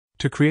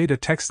To create a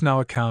TextNow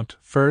account,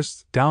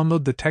 first,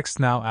 download the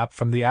TextNow app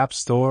from the App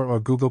Store or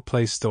Google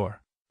Play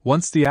Store.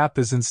 Once the app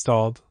is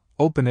installed,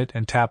 open it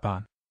and tap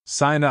on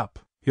Sign Up.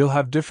 You'll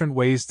have different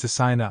ways to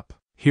sign up.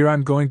 Here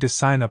I'm going to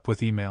sign up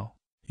with email.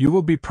 You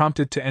will be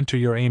prompted to enter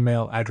your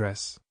email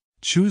address.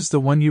 Choose the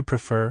one you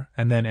prefer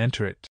and then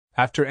enter it.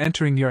 After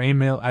entering your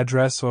email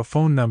address or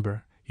phone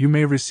number, you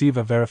may receive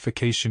a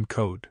verification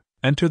code.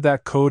 Enter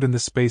that code in the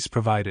space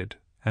provided,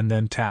 and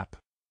then tap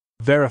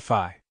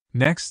Verify.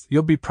 Next,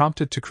 you'll be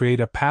prompted to create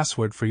a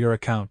password for your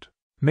account.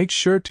 Make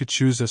sure to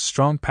choose a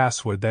strong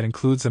password that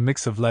includes a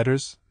mix of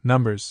letters,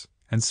 numbers,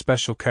 and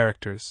special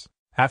characters.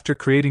 After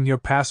creating your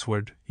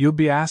password, you'll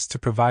be asked to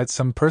provide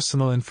some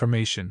personal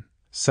information,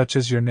 such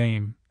as your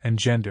name and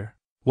gender.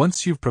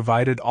 Once you've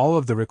provided all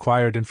of the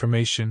required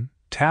information,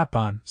 tap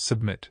on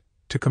Submit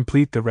to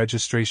complete the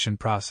registration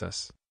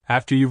process.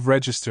 After you've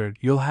registered,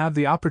 you'll have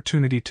the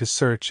opportunity to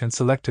search and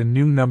select a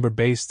new number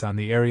based on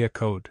the area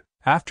code.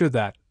 After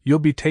that, you'll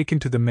be taken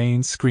to the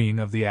main screen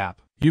of the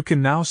app. You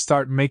can now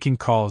start making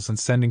calls and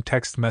sending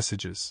text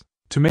messages.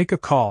 To make a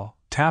call,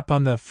 tap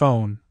on the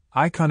phone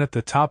icon at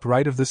the top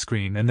right of the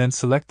screen and then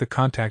select the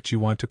contact you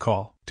want to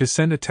call. To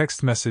send a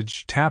text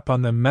message, tap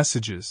on the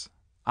Messages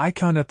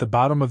icon at the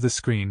bottom of the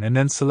screen and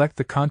then select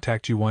the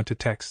contact you want to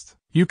text.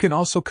 You can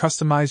also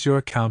customize your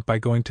account by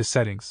going to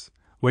Settings,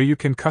 where you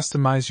can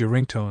customize your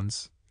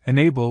ringtones,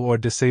 enable or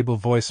disable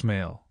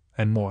voicemail,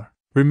 and more.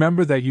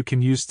 Remember that you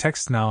can use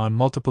TextNow on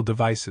multiple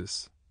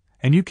devices,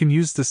 and you can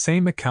use the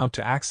same account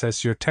to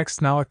access your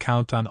TextNow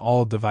account on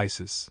all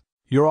devices.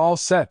 You're all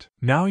set.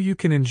 Now you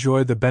can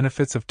enjoy the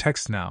benefits of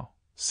TextNow,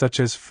 such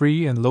as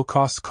free and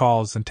low-cost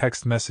calls and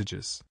text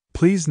messages.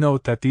 Please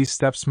note that these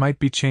steps might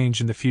be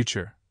changed in the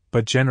future,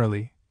 but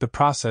generally, the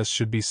process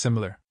should be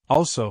similar.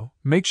 Also,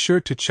 make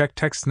sure to check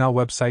TextNow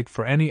website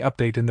for any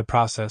update in the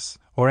process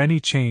or any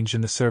change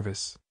in the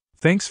service.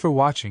 Thanks for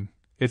watching.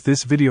 If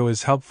this video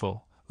is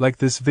helpful, like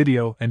this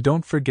video and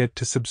don't forget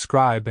to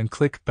subscribe and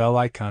click bell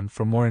icon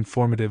for more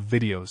informative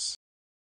videos.